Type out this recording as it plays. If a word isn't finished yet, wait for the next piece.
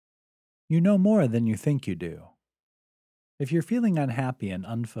You know more than you think you do. If you're feeling unhappy and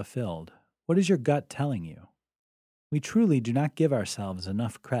unfulfilled, what is your gut telling you? We truly do not give ourselves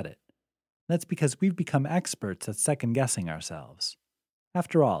enough credit. That's because we've become experts at second-guessing ourselves.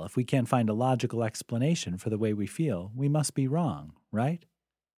 After all, if we can't find a logical explanation for the way we feel, we must be wrong, right?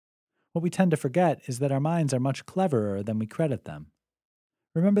 What we tend to forget is that our minds are much cleverer than we credit them.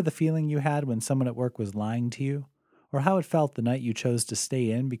 Remember the feeling you had when someone at work was lying to you? Or how it felt the night you chose to stay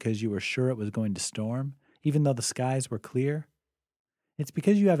in because you were sure it was going to storm, even though the skies were clear? It's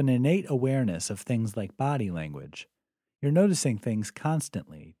because you have an innate awareness of things like body language. You're noticing things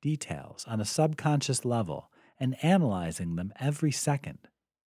constantly, details, on a subconscious level, and analyzing them every second.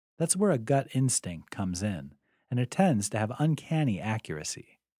 That's where a gut instinct comes in, and it tends to have uncanny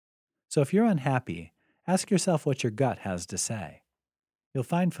accuracy. So if you're unhappy, ask yourself what your gut has to say. You'll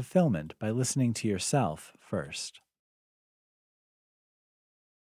find fulfillment by listening to yourself first.